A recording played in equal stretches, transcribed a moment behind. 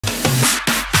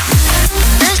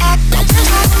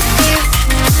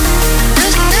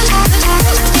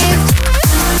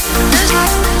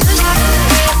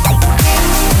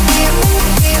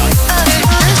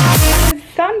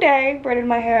braided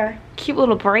my hair. Cute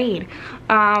little braid.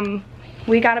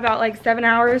 We got about like 7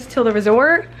 hours till the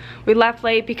resort. We left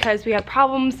late because we had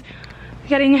problems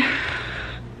getting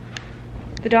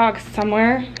the dogs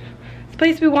somewhere. This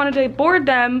place we wanted to board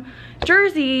them,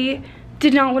 Jersey,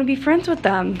 did not want to be friends with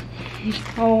them.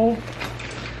 Oh.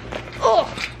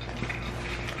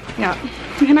 Yeah.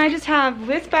 Can I just have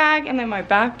this bag and then my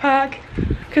backpack?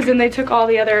 Because then they took all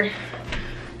the other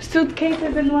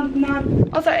suitcases and whatnot.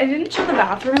 Also, I didn't show the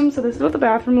bathroom, so this is what the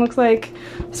bathroom looks like.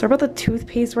 Sorry about the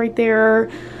toothpaste right there.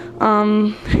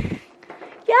 Yeah.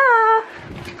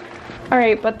 All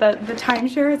right, but the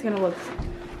timeshare is gonna look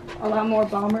a lot more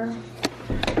bomber.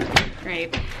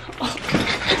 Great. Oh,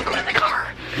 let's go to the car.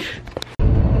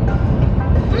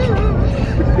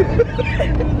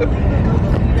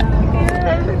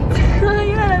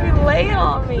 You're gonna be laying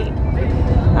on me.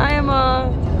 I am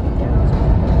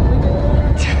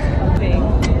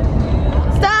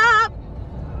Stop!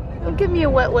 Don't give me a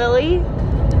wet willy.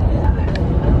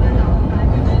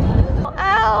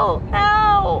 Ow!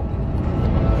 Ow!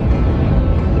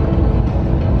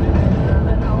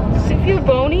 Does it feel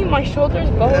bony? My shoulder's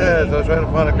bony. Yes, I was trying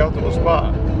to find a comfortable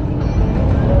spot.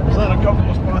 It's not a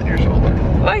comfortable spot in your shoulder.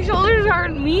 My shoulders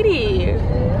aren't meaty.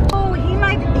 Oh, he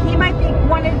might be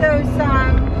one of those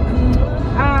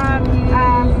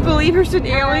Believers in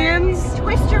aliens?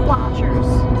 Twister watchers.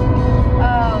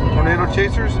 Oh, Tornado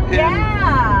chasers in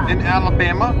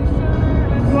Alabama.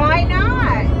 Why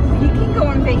not? He can go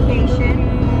on vacation.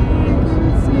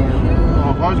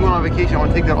 Well, if I was going on vacation, I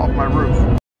want to take that off my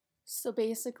roof. So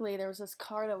basically, there was this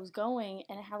car that was going,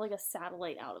 and it had like a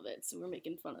satellite out of it. So we were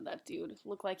making fun of that dude. It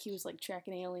looked like he was like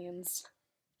tracking aliens.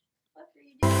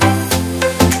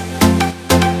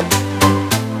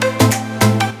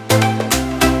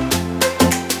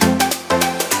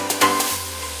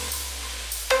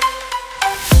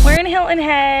 We're in Hilton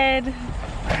Head.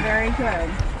 Very good.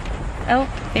 Oh,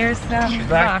 there's some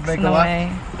rocks in the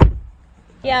way.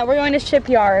 Yeah, we're going to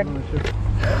Shipyard.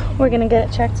 We're gonna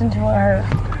get checked into our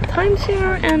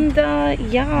timeshare and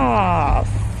yes.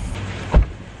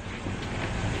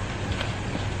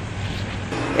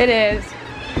 It is.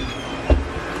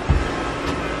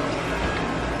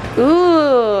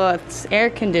 Ooh, it's air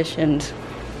conditioned.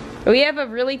 We have a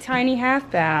really tiny half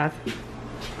bath.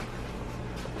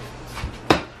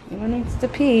 Anyone needs to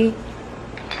pee.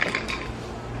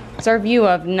 It's our view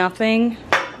of nothing.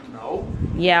 No.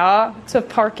 Yeah, it's a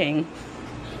parking.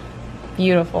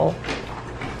 Beautiful.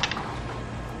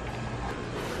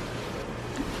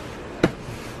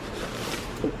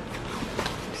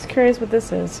 Just curious what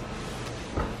this is.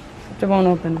 It won't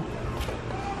open.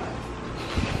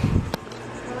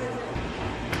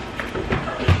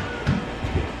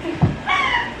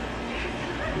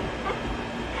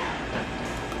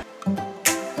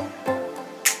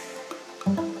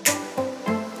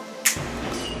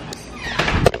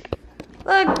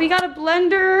 Look, we got a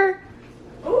blender.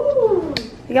 Ooh.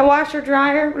 We got a washer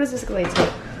dryer. What does this go to?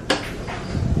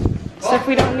 Stuff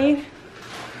we don't need.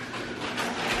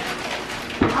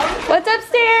 What's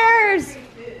upstairs?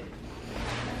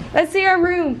 Let's see our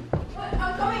room.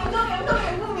 I'm coming.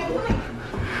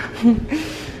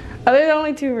 Oh, there's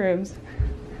only 2 rooms.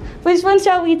 Which one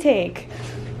shall we take?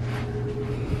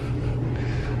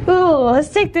 Ooh, let's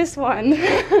take this one.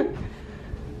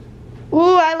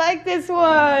 Ooh, I like this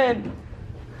one.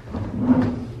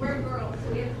 We're girls,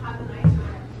 so we have to have a nice room.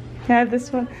 Can I have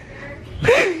this one?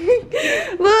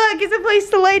 Look, it's a place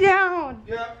to lay down.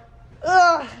 Yeah.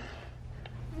 Ugh.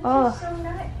 Oh. So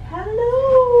nice.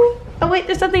 Hello. Oh wait,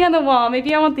 there's something on the wall.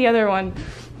 Maybe I want the other one.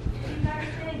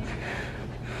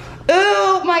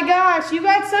 Oh my gosh, you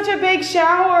got such a big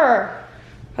shower.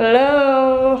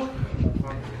 Hello.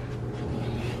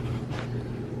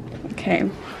 Okay.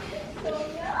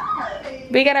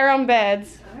 We got our own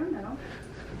beds. I don't know.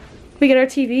 We get our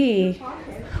TV.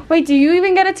 Wait, do you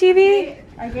even get a TV?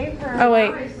 I gave her. Oh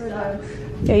wait. For the...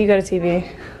 Yeah, you got a TV.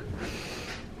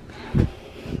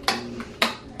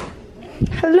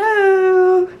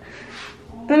 Hello.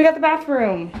 Then we got the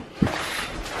bathroom.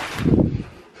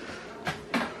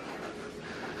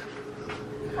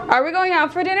 Are we going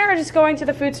out for dinner or just going to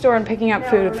the food store and picking up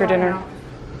food for dinner?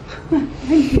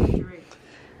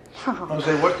 I was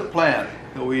saying, what's the plan?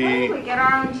 We get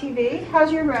our own TV.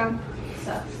 How's your room?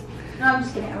 Sucks. No, I'm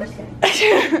just kidding.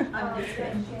 I'm just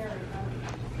kidding.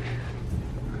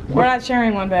 We're not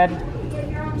sharing one bed. You get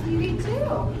your own TV too.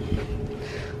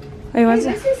 Wait, what's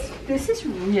Hey, it? this is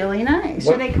really nice.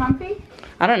 What? Are they comfy?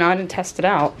 I don't know. I didn't test it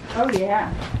out. Oh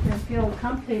yeah, they feel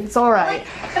comfy. It's all right.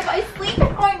 Like, if I sleep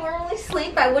how I normally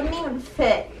sleep, I wouldn't even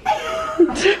fit.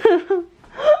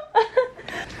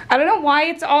 I don't know why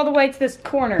it's all the way to this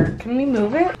corner. Can we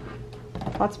move it?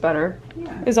 That's better.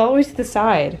 Yeah. It's always to the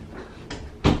side.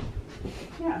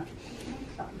 Yeah.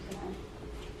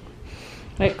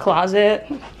 Like closet.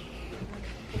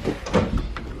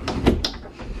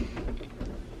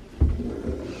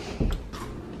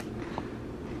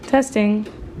 Testing.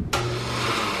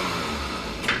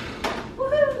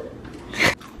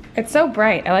 It's so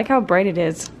bright. I like how bright it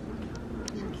is.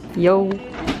 Yo.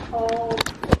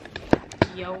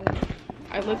 Yo.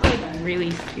 I look like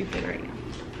really stupid right now.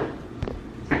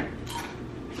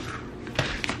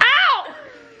 Ow!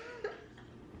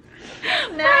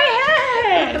 My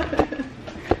head!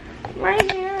 My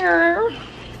hair.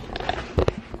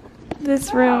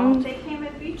 This room. They came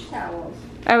with beach towels.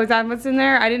 Oh, is that what's in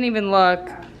there? I didn't even look.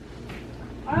 Yeah.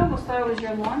 I almost thought it was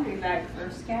your laundry bag for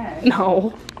a skag.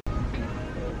 No.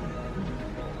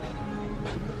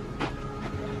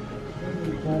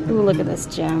 Ooh, look at this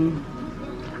gem.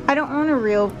 I don't want a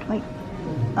real, like,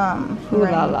 Ooh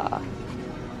la la.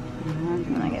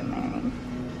 when I get married.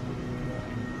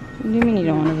 What do you mean you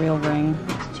don't want a real ring?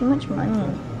 It's too much money.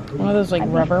 One of those like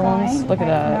rubber ones? Look at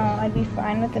that. No, I'd be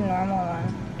fine with the normal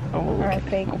one. Oh, Or a okay.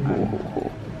 fake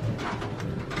one.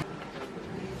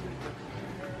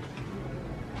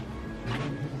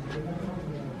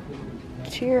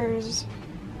 Cheers.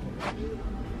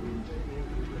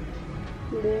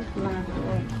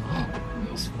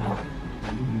 Almost fell.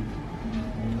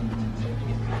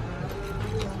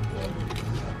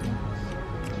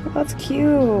 Oh, that's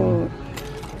cute.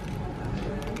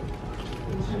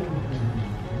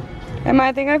 Emma,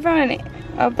 I think I found an...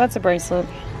 Oh, that's a bracelet.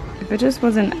 If it just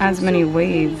wasn't as many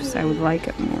waves, I would like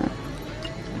it more.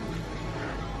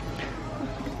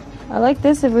 I like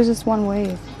this if it was just one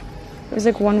wave. There's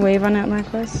like one wave on that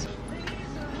necklace.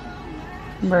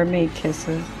 Mermaid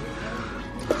kisses.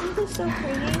 Isn't this so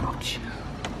pretty? Ouch.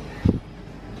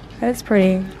 That's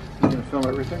pretty. You gonna film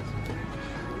everything?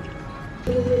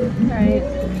 Right.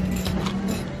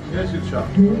 You guys should shop.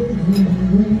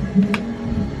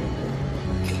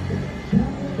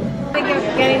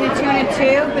 Getting the tuna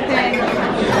too, but then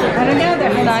I don't know.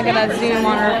 I'm not gonna zoom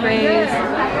on her face.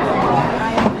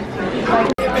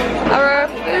 Our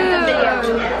food.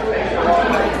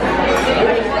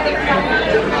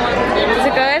 Is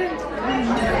it good?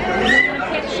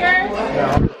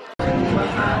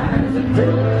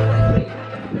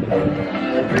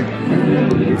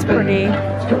 It's pretty.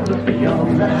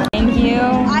 Thank you.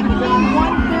 I can have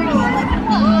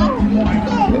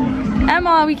 130.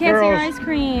 Emma, we can't see your Girls. ice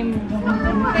cream.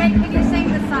 Can you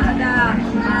sing the song?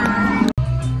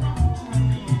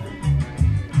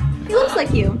 He looks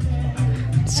like you.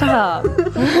 Shut up.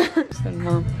 Said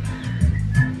Mom.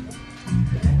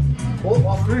 Well,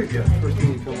 all three of you. First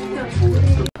thing you come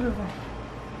over.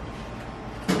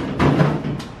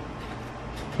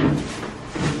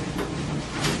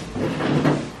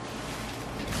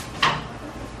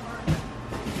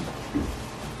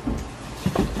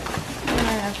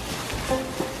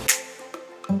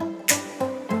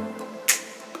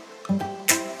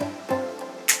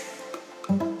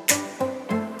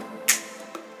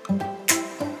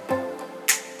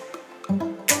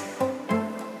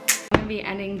 Be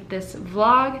ending this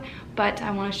vlog, but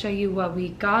I want to show you what we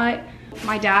got.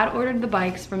 My dad ordered the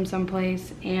bikes from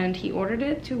someplace, and he ordered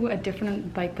it to a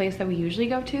different bike place that we usually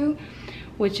go to,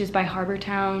 which is by Harbor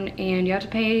Town, and you have to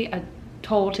pay a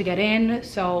toll to get in.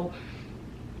 So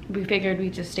we figured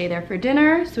we'd just stay there for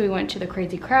dinner. So we went to the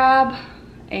Crazy Crab,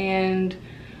 and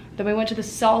then we went to the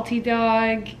Salty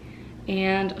Dog,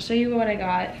 and I'll show you what I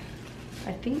got.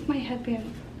 I think my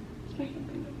headband. Is my headband?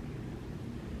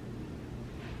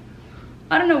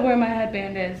 I don't know where my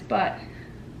headband is, but I'll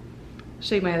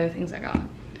show you my other things I got.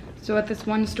 So at this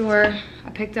one store, I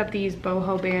picked up these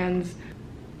boho bands,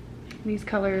 these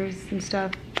colors and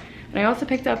stuff. And I also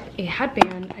picked up a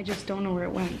headband. I just don't know where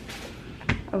it went.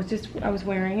 I was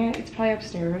wearing it. It's probably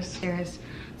upstairs.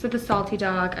 So at the Salty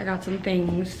Dog, I got some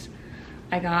things.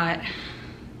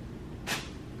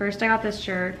 First I got this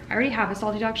shirt. I already have a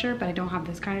Salty Dog shirt, but I don't have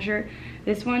this kind of shirt.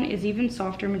 This one is even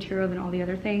softer material than all the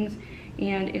other things.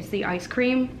 And it's the ice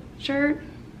cream shirt.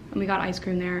 And we got ice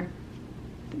cream there.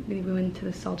 We went to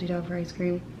the Salty Dog for ice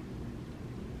cream.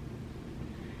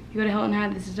 You go to Hilton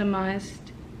Head, this is a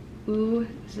must. Ooh,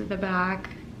 this is the back.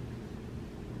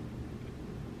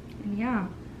 And yeah,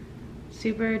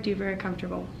 super duper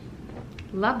comfortable.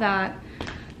 Love that.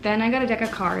 Then I got a deck of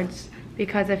cards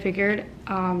because I figured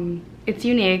it's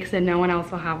unique, so no one else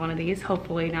will have one of these,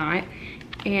 hopefully not.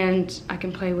 And I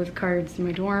can play with cards in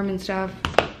my dorm and stuff.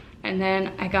 And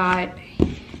then I got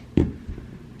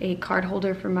a card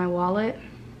holder for my wallet,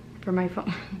 for my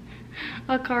phone.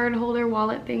 A card holder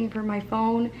wallet thing for my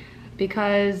phone,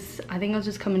 because I think it'll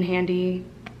just come in handy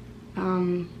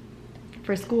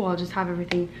for school, I'll just have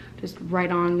everything just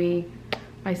right on me,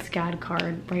 my SCAD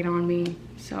card right on me,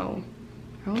 so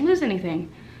I won't lose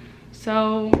anything.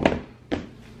 So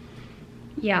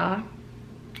yeah.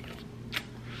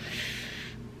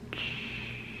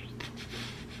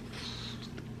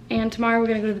 And tomorrow we're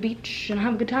gonna go to the beach and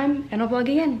have a good time, and I'll vlog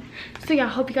again. So yeah,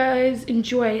 hope you guys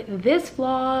enjoy this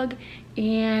vlog,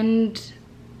 and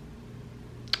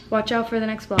watch out for the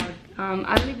next vlog.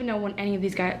 I don't even know when any of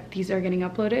these are getting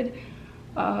uploaded.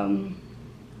 But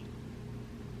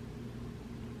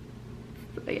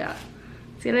yeah,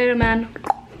 see you later, man.